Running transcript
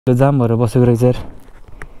जाम भएर बसेको रहेछ यार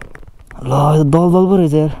ल दल पो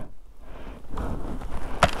रहेछ यार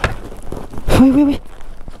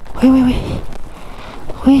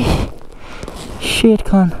Shit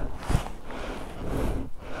Khan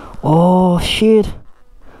Oh shit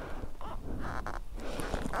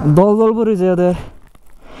दल पो रहेछ यार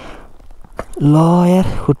ल यार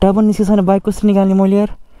खुट्टा पनि निस्केको छैन बाइक कसरी निकाल्ने मैले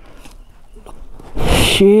यार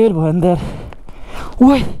Shit भयो नि त यार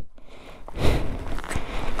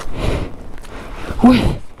ओइ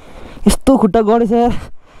यस्तो खुट्टा गडेछ यार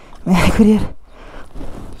यार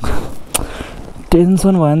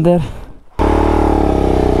टेन्सन भयो नि त यार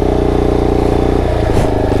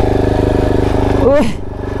ओइ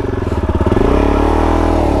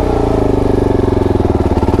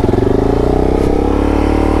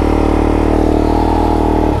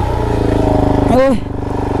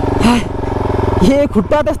ये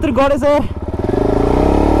खुट्टा त्यस्तो गडेछ यार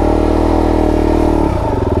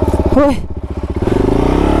ओइ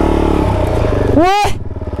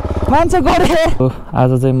मान्छे गरे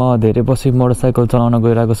आज चाहिँ म धेरै पछि मोटरसाइकल चलाउन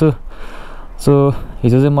गइरहेको छु सो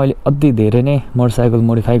हिजो चाहिँ मैले अति धेरै नै मोटरसाइकल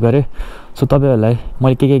मोडिफाई गरेँ सो तपाईहरुलाई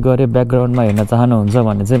मैले के गरेँ ब्याकग्राउन्डमा हेर्न चाहनुहुन्छ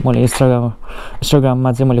भने चाहिँ मैले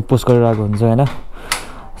इन्स्टाग्राममा चाहिँ मैले पोस्ट गरिरहेको हुन्छु हैन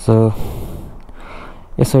सो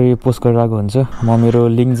यसरी पोस्ट गरिरहेको हुन्छु म मेरो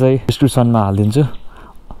लिंक चाहिँ डिस्क्रिप्सनमा हाल्दिन्छु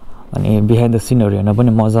अनि बिहाइन्ड द सिनहरु हेर्न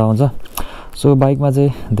पनि मजा आउँछ सो बाइकमा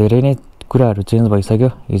चाहिँ धेरै नै कुराहरु चेन्ज भइसक्यो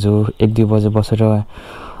हिजो 1-2 बजे बसेर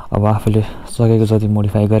अब आफूले सकेको जति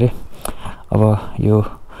मोडिफाई गरे अब यो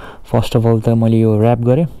फर्स्ट अफ अल त मैले यो र्याप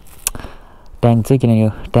गरे ट्याङ्क चाहिँ किन यो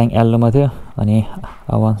ट्याङ्क एल्लोमा थियो अनि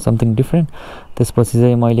अब समथिङ डिफरेन्ट त्यसपछि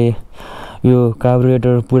चाहिँ मैले यो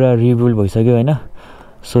कार्बुरेटर पुरा रिबिल्ड भइसक्यो हैन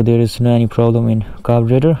so there is no any problem in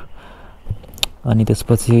कार्बुरेटर अनि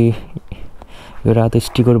त्यसपछि यो रातो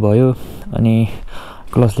स्टिकर भयो अनि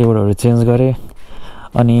क्लच लिभरहरु चेन्ज गरे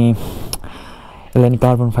अनि यसलाई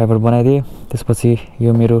कार्बन फाइबर बनाइदिए त्यसपछि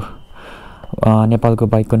यो मेरो नेपालको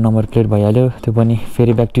बाइकको नम्बर प्लेट भइहाल्यो त्यो पनि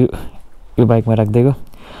फेरि ब्याक टु यो बाइकमा राख्दिएको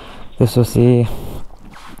त्यसपछि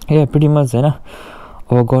ए प्रिटी मच हैन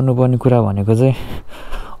अब गर्नुपर्ने कुरा भनेको चाहिँ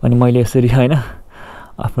अनि मैले यसरी हैन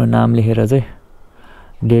आफ्नो नाम लेखेर चाहिँ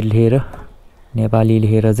डेट लेखेर नेपाली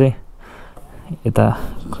लेखेर चाहिँ यता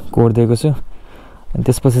कोड दिएको छु अनि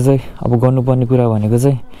त्यसपछि चाहिँ अब गर्नुपर्ने कुरा भनेको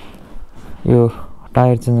चाहिँ यो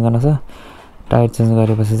टायर चेन्ज गर्न छ टायर चेन्ज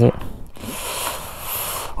गरेपछि चाहिँ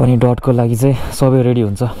अनि डटको लागि चाहिँ सबै रेडी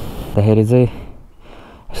हुन्छ त्यसैले चाहिँ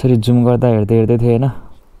यसरी जुम गर्दा हेर्दै थिए हैन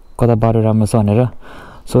कता बाटो राम्रो छ भनेर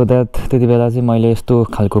सो दैट त्यति बेला चाहिँ मैले यस्तो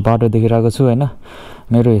खालको बाटो देखिरहेको छु हैन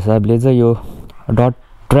मेरो हिसाबले चाहिँ यो डट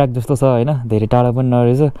ट्र्याक जस्तो छ हैन धेरै टाढा पनि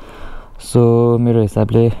नरहेछ सो मेरो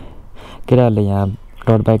हिसाबले केटाहरुले यहाँ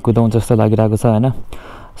डट बाइक कुदाउँछ जस्तो लागिरहेको छ हैन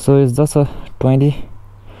सो इट्स जस्ट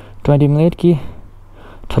 20 मिनेट कि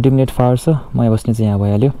 30 मिनेट फार छ म बस्ने चाहिँ यहाँ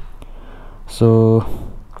भइहाल्यो सो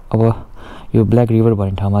अब यो ब्ल्याक रिभर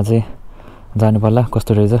भन्ने ठाउँमा चाहिँ जानु पर्ला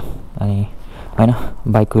कस्तो रहेछ अनि हैन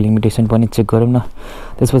बाइकको लिमिटेसन पनि चेक गरौँ न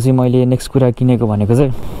त्यसपछि मैले नेक्स्ट कुरा किनेको भनेको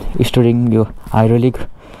चाहिँ स्टोरिङ यो हाइड्रोलिक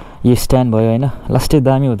यो स्ट्यान्ड भयो हैन लास्टै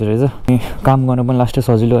दामी हुँदो रहेछ काम गर्न पनि लास्टै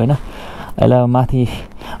सजिलो हैन यसलाई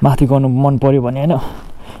माथि गर्नु मन पर्यो भने हैन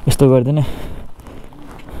यस्तो गर्दिने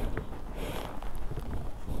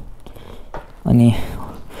अनि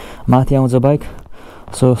माथि आउँछ बाइक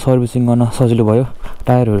सो सर्भिसिङ गर्न सजिलो भयो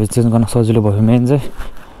टायरहरु चेन्ज गर्न सजिलो भयो मेन चाहिँ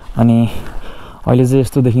अनि अहिले चाहिँ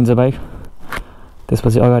यस्तो देखिन्छ बाइक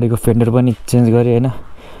त्यसपछि अगाडिको फेन्डर पनि चेन्ज गरे हैन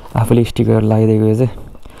आफूले स्टिकर लगाइदिएको यो चाहिँ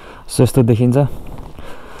सो यस्तो देखिन्छ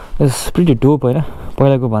इट्स प्रिटी डोप हैन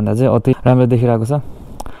पहिलाको भन्दा चाहिँ अति राम्रो देखिरहेको छ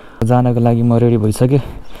जानको लागि म रेडी भइसके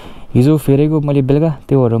हिजो फेरेको मैले बेलुका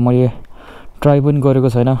त्यो भएर मैले ट्राई पनि गरेको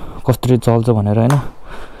छैन कसरी चल्छ भनेर हैन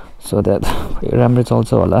सो दैट राम्रै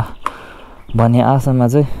चल्छ होला भन्ने आशामा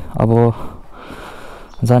चाहिँ अब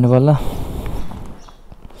जानु पर्ला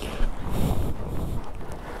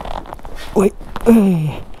ओइ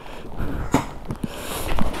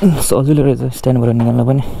सजिलो रहेछ स्ट्यान्डबाट निकाल्न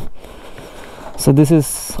पनि so this is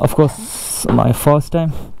of course my first time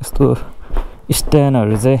यस्तो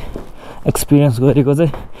स्ट्यान्डहरु चाहिँ एक्सपिरियन्स गरेको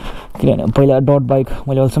चाहिँ किनभने पहिला डट बाइक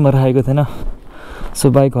मैले अहिलेसम्म राखेको थिएन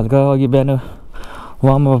सो बाइक हल्का अघि बिहान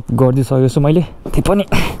वार्म अप गरिदिइसकेको छु मैले त्यो पनि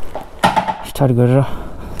स्टार्ट गरेर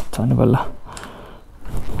जानु पर्ला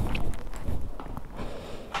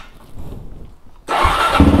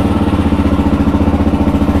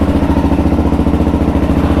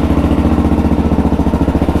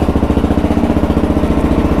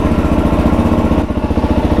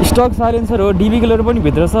स्टक साइलेन्सर हो डीबी किलर पनि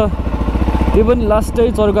भित्र छ त्यो पनि लास्टै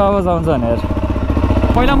चर्को आवाज आउँछ भनेर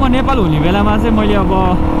पहिला म नेपाल हुने बेलामा चाहिँ मैले अब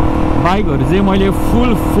बाइकहरु चाहिँ मैले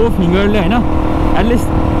फुल 4 फिंगरले हैन एटलिस्ट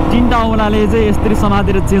 3टा औँलाले चाहिँ यसरी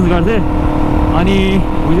समातेर चेन्ज गर्थे अनि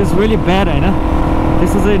विच इज रियली ब्याड होइन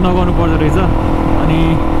त्यस्तो चाहिँ नगर्नु पर्दो रहेछ अनि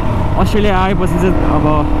अस्ट्रेलिया आएपछि चाहिँ अब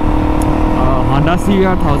Honda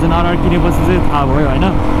CBR 1000RR किनेपछि चाहिँ थाहा भयो होइन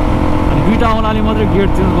अनि 2टा औँलाले मात्रै गियर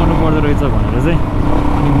चेन्ज गर्नु पर्दो रहेछ भनेर चाहिँ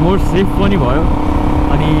अनि मोर सेफ पनि भयो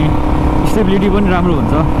अनि स्टेबिलिटी पनि राम्रो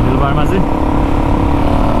हुन्छ हेन्डलबारमा चाहिँ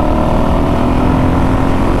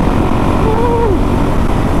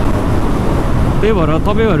त्यही भएर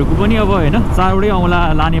तपाईँहरूको पनि अब होइन 4वटै औँला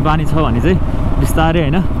लाने बानी छ भने चाहिँ बिस्तारै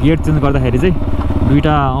होइन गियर चेन्ज गर्दाखेरि चाहिँ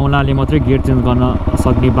 2टा औँलाले मात्रै गियर चेन्ज गर्न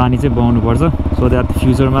सक्ने बानी चाहिँ बनाउनुपर्छ सो द्याट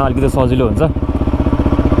फ्युचरमा अलिकति सजिलो हुन्छ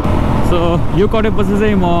सो यो कटेपछि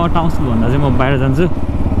चाहिँ म टाउनस्कुल भन्दा चाहिँ म बाहिर जान्छु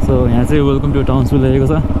सो यहाँ चाहिँ वेलकम टु टाउनस्कुल लेखेको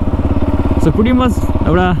छ सो प्रिटी मच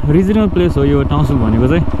एउटा रिजनल प्लेस हो यो टाउनस्कुल भनेको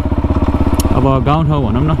चाहिँ अब गाउँठाउँ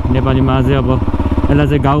भनौँ न नेपालीमा चाहिँ अब यसलाई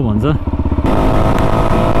चाहिँ गाउँ भन्छ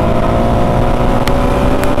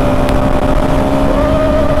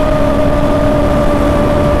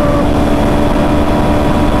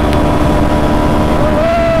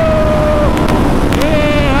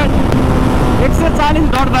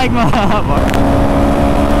बाइकमा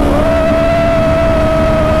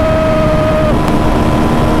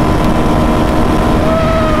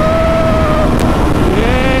ए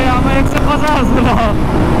अब 150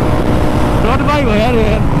 रोड बाइक हो यार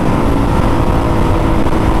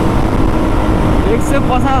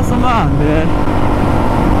 150 सम्म हान्थ्यो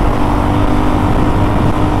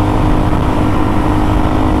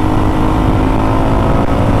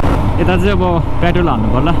यता चाहिँ अब पेट्रोल हाल्नु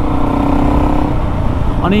पर्ला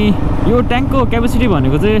अनि यो ट्याङ्कको क्यापेसिटी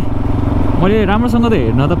भनेको चाहिँ मैले राम्रोसँग त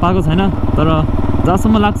हेर्न त पाएको छैन तर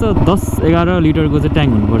जहाँसम्म लाग्छ 10-11 लिटरको चाहिँ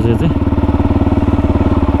ट्याङ्क हुनुपर्छ यो चाहिँ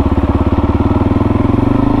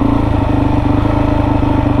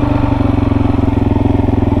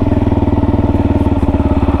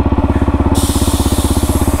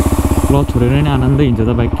क्लच छोडेर नै आनन्दै हिँड्छ त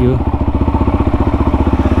बाइक के हो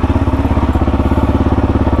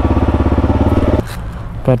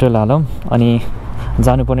पेट्रोल हालौँ अनि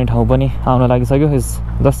जानुपर्ने ठाउँ पनि आउन लागिसक्यो is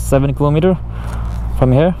just 7 kilometre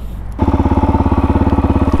from here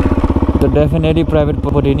त डेफिनेटली प्राइभेट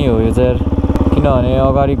प्रपर्टी नै हो यो चाहिँ किनभने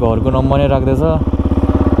अगाडि घरको नम्बर नै राख्दैछ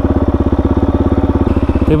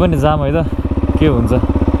त्यही पनि जाम है त के हुन्छ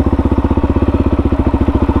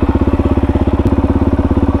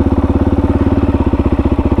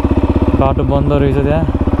बाटो बन्द रहेछ त्यहाँ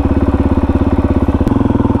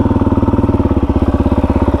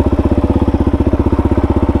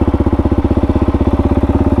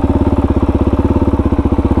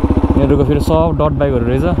यिनीहरूको फेरि सब डट बाइकहरू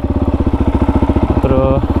रहेछ तर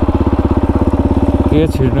के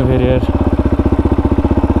छिर्नु फेरि यार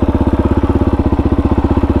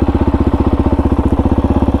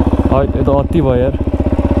यो त अति भयो यार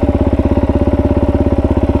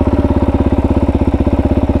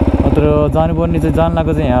तर जानुपर्ने चाहिँ जान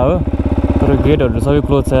लाग्यो चाहिँ यहाँ हो तर गेटहरू सबै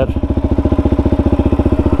क्लोज छ यार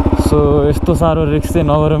सो यस्तो साह्रो रिस्क चाहिँ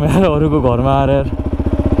नगरौँ यार अरूको घरमा आएर यार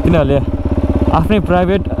तिनीहरूले आफ्नै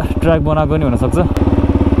प्राइभेट ट्र्याक बनाएको नि हुनसक्छ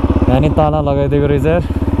यहाँ नि ताला लगाइदिएको रहेछ यार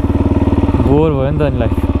बोर भयो नि त नि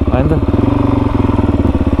लाइफ होइन त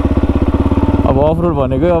अब अफ रोड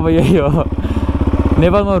भनेको अब यही हो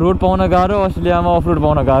नेपालमा रोड पाउन गाह्रो अस्ट्रेलियामा अफ रोड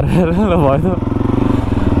पाउन गाह्रो यार ल भयो त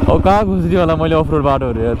अब कहाँ खोजिदियो होला मैले अफ रोड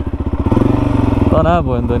बाटोहरू यार तनाव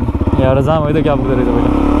भयो नि त नि यहाँबाट जाम है त क्या पुग्दो रहेछ पहिला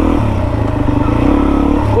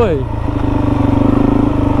ओइ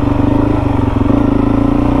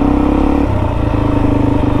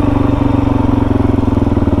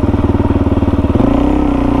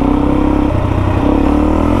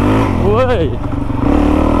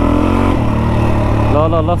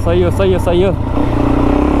ल ल सही हो सही हो सही हो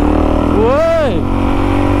ओइ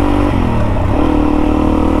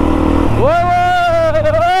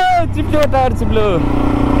ओइ चिप्लो टायर चिप्लो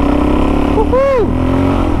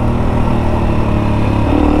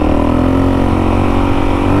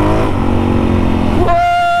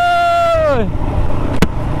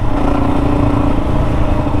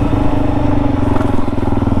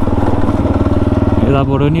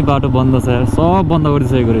यताबाट नि बाटो बन्द छ यार सब बन्द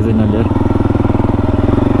गरिसकेको रहेछ यिनीहरूले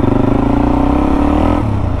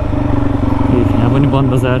यहाँ पनि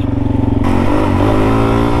बन्द छ यार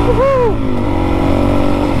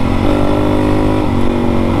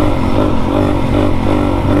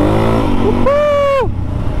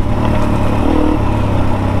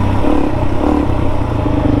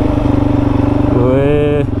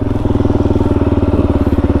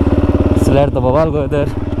स्ल्याड त बवाल गयो त यार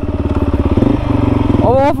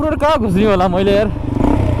अब अफ रोड कहाँ घुस्ने होला मैले यार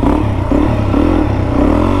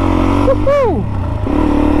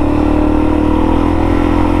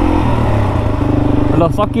ल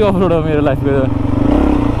सक्यो अफरोड हो मेरो लाइफको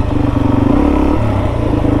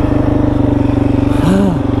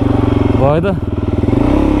भयो त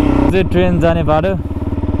चाहिँ ट्रेन जाने बाटो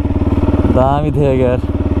दामी थियो यार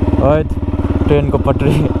है ट्रेनको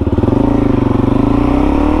पटरी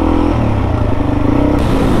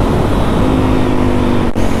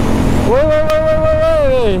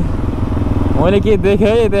मैले के देखेँ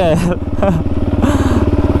है त्यहाँ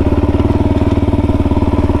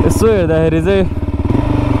यसो हेर्दाखेरि चाहिँ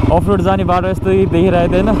अफरोड जाने बाटो यस्तै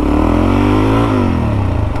देखिरहेको थिएन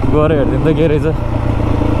गएर हेरिदिनु त के रहेछ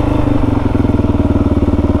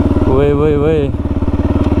ओए ओए ओए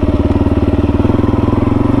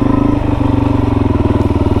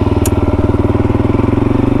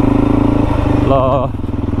ल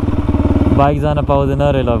बाइक जान पाउँदैन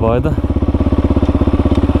अरे ल भयो त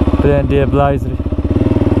ट्रेन ब्लाइज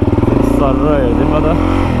सर हेरिदिनु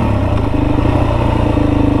त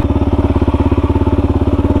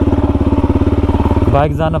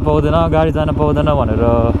बाइक जान पाउँदैन गाडी जान पाउँदैन भनेर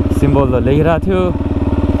सिम्बल त लेखिरहेको थियो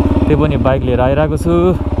त्यो पनि बाइक लिएर आइरहेको छु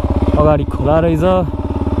अगाडि खोला रहेछ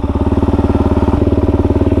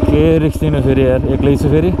के रिक्स लिनु फेरि यार एक्लै छु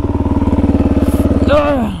फेरि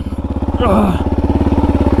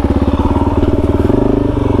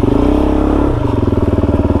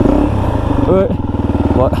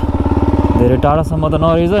धेरै टाढासम्म त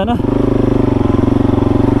नरहेछ होइन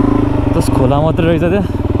जस खोला मात्रै रहेछ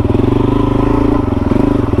त्यहाँ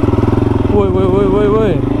ओइ ओइ ओइ ओइ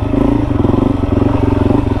ओइ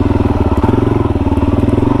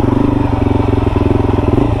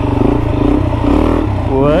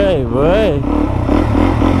ओइ ओइ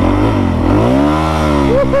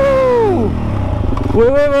ओइ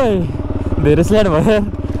ओइ ओइ धेरै स्ल्याड भयो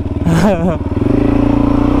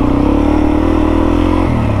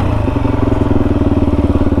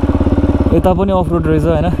यता पनि अफरोड रहेछ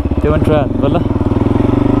होइन त्यो पनि ट्राई हान्नु ल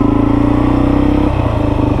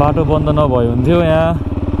बाटो बन्द नभए हुन्थ्यो यहाँ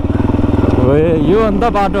ओए यो अन्त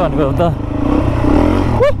बाटो भनेको हो त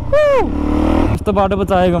यस्तो बाटो पो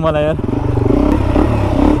चाहिएको मलाई यार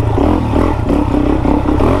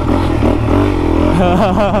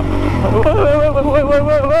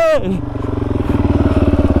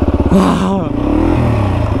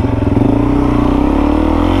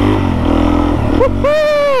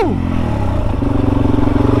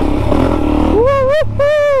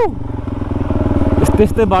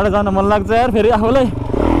त्यस्तै बाटो जान मन लाग्छ यार फेरि आफूलाई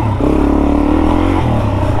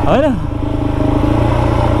होइन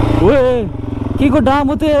ओए के को डाम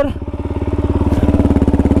हो त्यो यार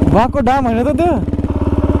बाघको डाम होइन त त्यो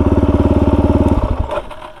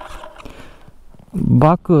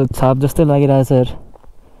बाघको छाप जस्तै लागिरहेछ यार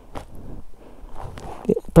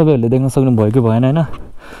तपाईँहरूले देख्न सक्नुभयो कि भएन होइन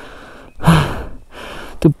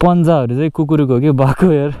त्यो पन्जाहरू चाहिँ कुकुरको हो कि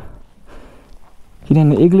बाघको यार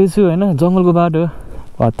किनभने एक्लै छु होइन जङ्गलको बाटो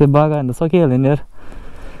हत्ते बाघ आयो भने त सकिहाल्यो नि यार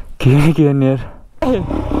के नि यार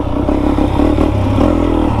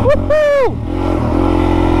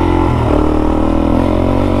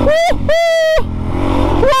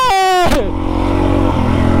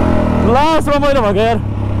लास्टमा मैले भएको यार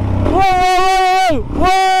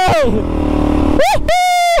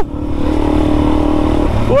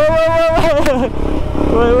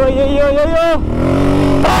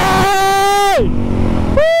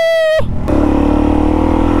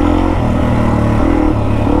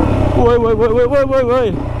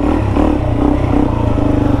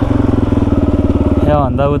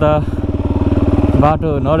यहाँभन्दा उता बाटो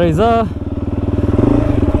नरहेछ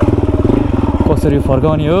कसरी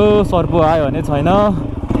फर्काउने हो सर्पो आयो भने छैन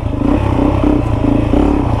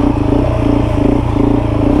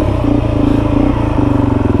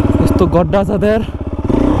यस्तो गड्डा छ त्यहाँ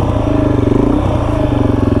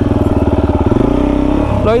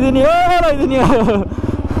लैदिने हो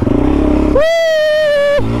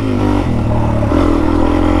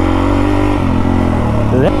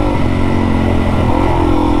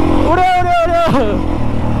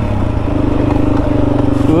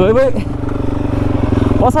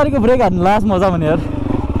पछाडिको ब्रेक हान्नु लास्ट मजा भने यार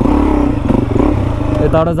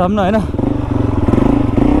यताबाट जाऊँ न होइन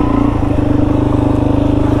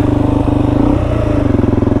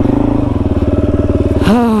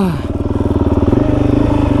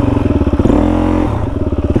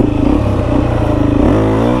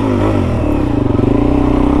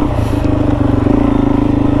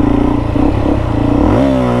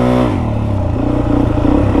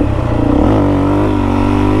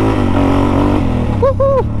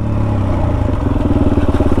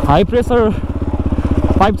हाई प्रेसर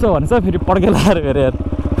पाइप छ भन्छ फेरि पड्के लाएर फेरि यार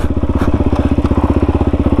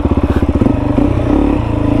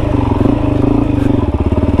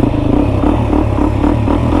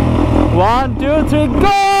 1 2 3 go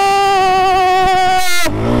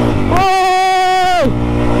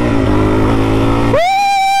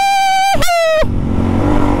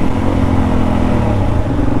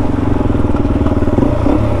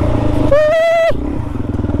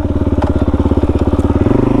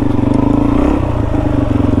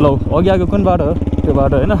लो अघि आएको कुन बाटो हो त्यो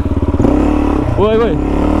बाटो हैन ओइ ओइ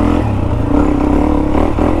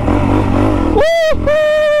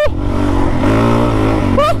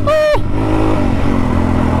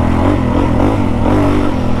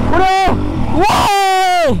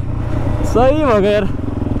सही भयो यार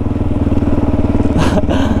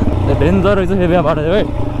डेन्जर रहेछ फेरि यहाँ बाटो है ओइ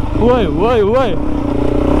ओइ ओइ ओइ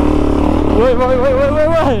ओइ ओइ ओइ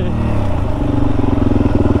ओइ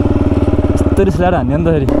यस्तो रिस ल्याएर हान्यो नि त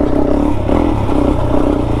फेरि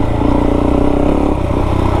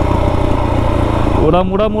मुडा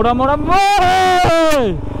मुडा मुडा मुडा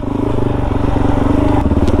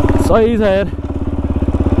सही छ यार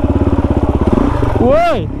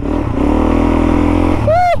ओइ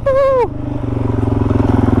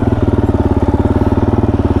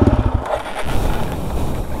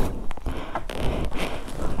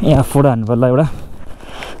यहाँ फोडा हान्नु पर्ला एउटा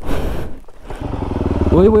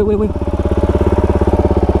ओइ ओइ ओइ ओइ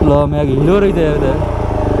ल म्यागी हिलो रहेछ यार त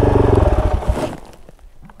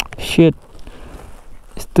सेट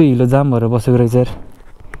यस्तो हिलो जाम भएर बसेको रहेछ यार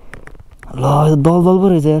ल दल दल पो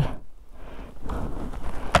रहेछ यार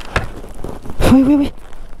ओइ ओइ ओइ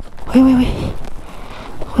ओइ ओइ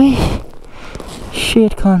ओइ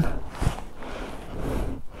सेट खान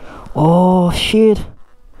ओ सेट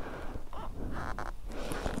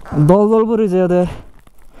दल दल पो रहेछ यार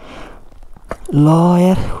ल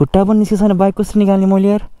यार खुट्टा पनि निस्केको छैन बाइक कसरी निकाल्ने मैले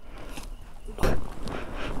यार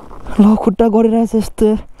ल खुट्टा गरिरहेछ यस्तो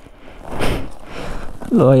यार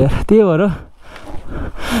ल यार त्यही भएर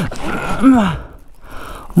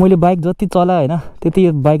मैले बाइक जति चलाएँ होइन त्यति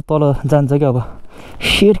बाइक तल जान्छ क्या अब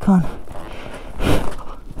सेट खान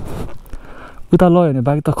उता लयो भने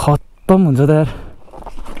बाइक त खत्तम हुन्छ त यार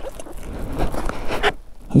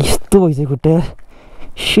यस्तो भइसक्यो खुट्टा यार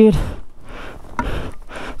सेट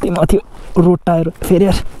त्यही माथि रोड टायर फेरि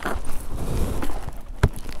यार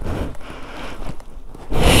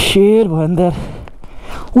सेट भयो नि त यार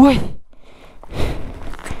ओइ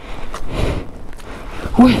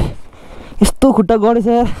ओइ यस्तो खुट्टा गढेछ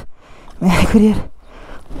यार फेरि यार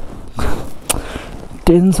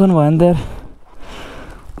टेन्सन भयो नि त यार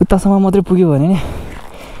उतासम्म मात्रै पुग्यो भने नि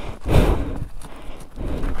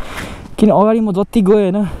किन अगाडि म जति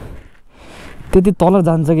गएँ होइन त्यति तल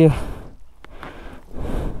जान्छ कि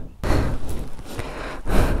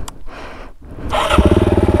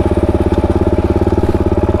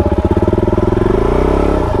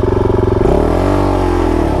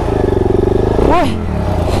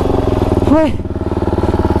ओइ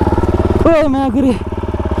ओइ म्यागुरी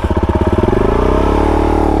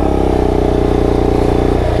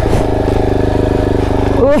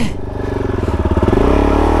ओइ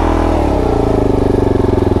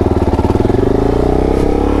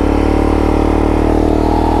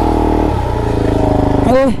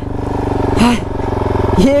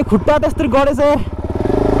ये खुट्टा त्यस्तरी गढेछ यार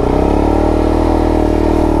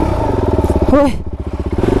ओइ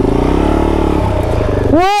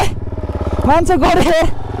ओइ मान्छे गढे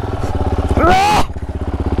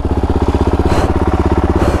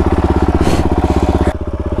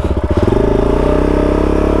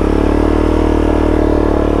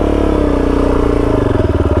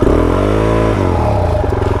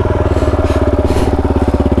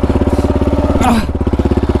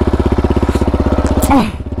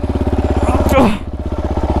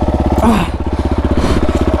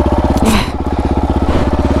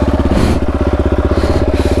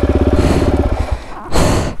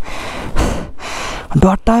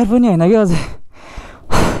डट टायर पनि होइन कि अझै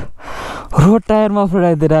रोड टायरमा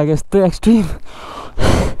पुऱ्याइदिएर आएको यस्तो एक्सट्रिम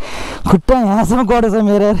खुट्टा यहाँसम्म गढेछ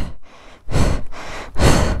मेरो यार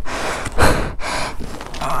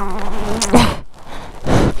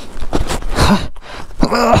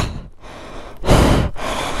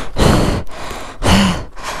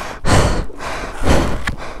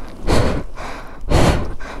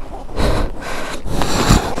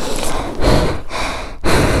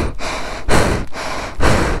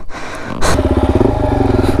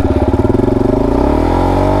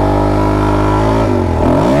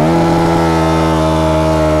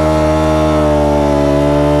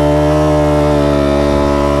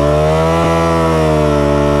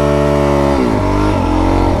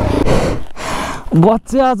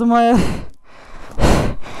बच्चे आज म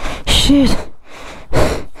शिट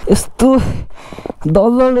यस्तो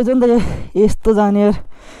दलदल रहेछ नि त यस्तो जाने यार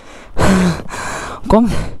कम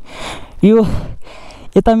यो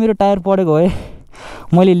यता मेरो टायर पडेको भए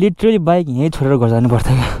मैले लिटरली बाइक यहीँ छोडेर घर जानु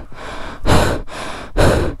पर्थ्यो क्या।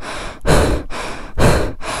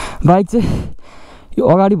 बाइक चाहिँ यो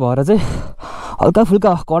अगाडि भएर चाहिँ हल्का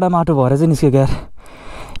फुल्का कडा माटो भएर चाहिँ निस्क्यो यार।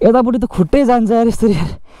 यतापट्टि त खुट्टै जान्छ यार, यस्तरी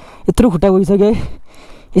यत्रो खुट्टा गइसक्यो है,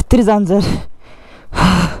 यस्तरी जान्छ यार।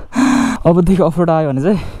 अबदेखि अफरोड आयो भने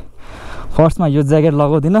चाहिँ फर्स्टमा यो ज्याकेट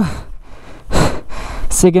लगाउँदिनँ,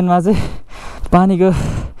 सेकेन्डमा चाहिँ पानीको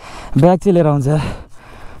ब्याग चाहिँ लिएर आउँछ।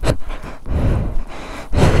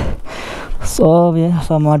 सब यहाँ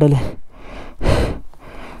सब माटोले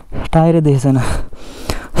टायरै देखेको छैन।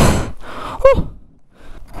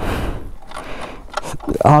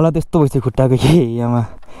 हालत यस्तो भइसक्यो खुट्टाको कि यहाँमा।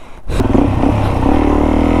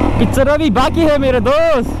 पिक्चर अभी बाकी है मेरे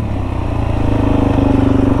दोस्त।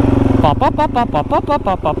 पापा पापा पापा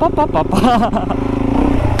पापा पापा पापा पापा।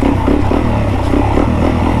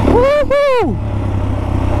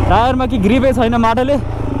 टायरमा कि ग्रिपै छैन माटोले।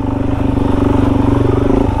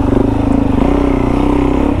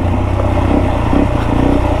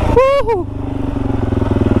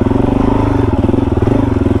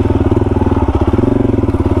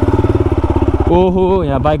 ओहो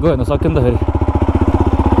यहाँ बाइक गयो भने सक्यो नि त फेरि।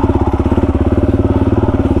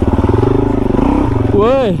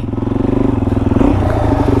 ओए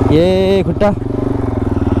ए खुट्टा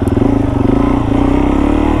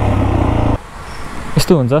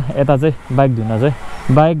यस्तो हुन्छ। यता चाहिँ बाइक धुन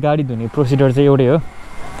चाहिँ बाइक गाडी धुने प्रोसिडर चाहिँ एउटै हो।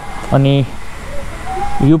 अनि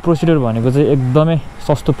यो प्रोसिडर भनेको चाहिँ एकदमै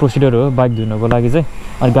सस्तो प्रोसिडर हो बाइक धुनको लागि चाहिँ।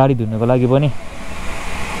 अनि गाडी धुनको लागि पनि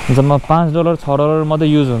जम्मा $5 $6 मात्रै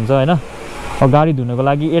युज हुन्छ होइन। अब गाडी धुनको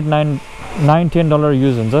लागि $8 $9 $10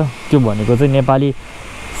 युज हुन्छ। त्यो भनेको चाहिँ नेपाली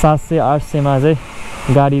 700 800मा चाहिँ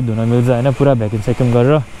गाडी धुन मिल्छ होइन, पुरा भ्याक्युम स्याक्युम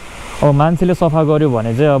गरेर। अब मान्छेले सफा गर्यो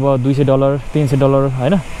भने चाहिँ अब $200 $300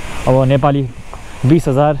 होइन। अब नेपाली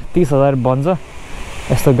 20,000 30,000 बन्छ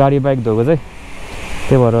यस्तो गाडी बाइक धोको चाहिँ।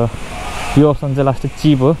 त्यही भएर यो अप्सन चाहिँ लास्ट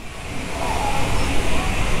चिप हो।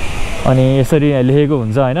 अनि यसरी लेखेको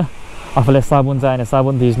हुन्छ होइन, आफूलाई साबुन चाहियो भने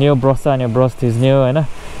साबुन थिच्ने हो, ब्रस चाहियो भने ब्रस थिच्ने हो होइन।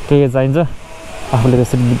 के चाहिन्छ आफूले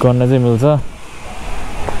त्यसरी गर्न चाहिँ मिल्छ।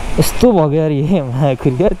 यस्तो भयो यार यहाँ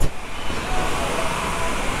क्रिकेट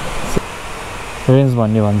रेन्ज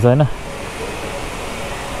भन्ने भन्छ होइन।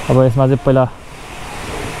 अब यसमा चाहिँ पहिला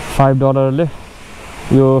 $5ले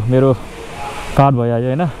यो मेरो कार्ड भइहाल्यो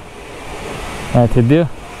होइन, यहाँ थिचिदियो।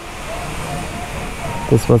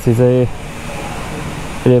 त्यसपछि चाहिँ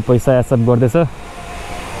यसले पैसा एक्सेप्ट गर्दैछ।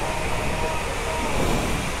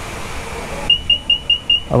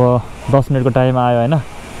 अब 10 मिनटको टाइम आयो होइन।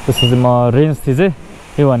 त्यसपछि म रेन्ज थिचेँ।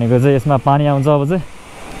 यो भनेको चाहिँ यसमा पानी आउँछ। अब चाहिँ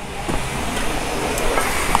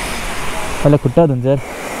पहिला खुट्टा धुन्छ यार।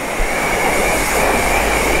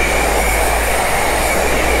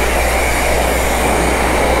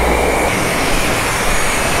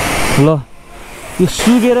 ल यो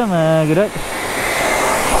सुकेर मागेर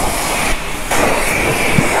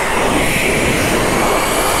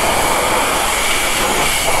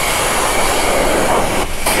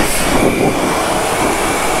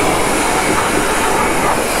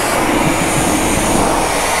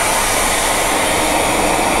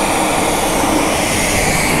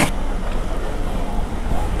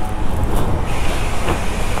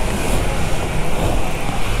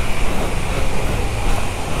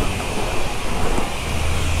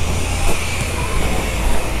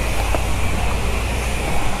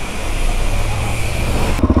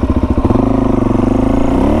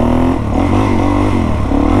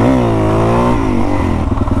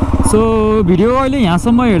सो भिडियो अहिले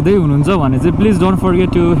यहाँसम्म हेर्दै हुनुहुन्छ भने चाहिँ please don't forget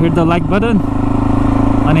to hit the like button.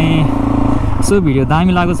 अनि सो भिडियो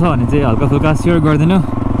दामी लागेको छ भने चाहिँ हल्का फुल्का सेयर गरिदिनु।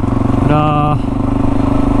 र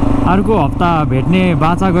अर्को हप्ता भेट्ने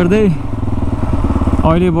बाचा गर्दै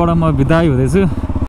अहिलेबाट म बिदाई हुँदैछु।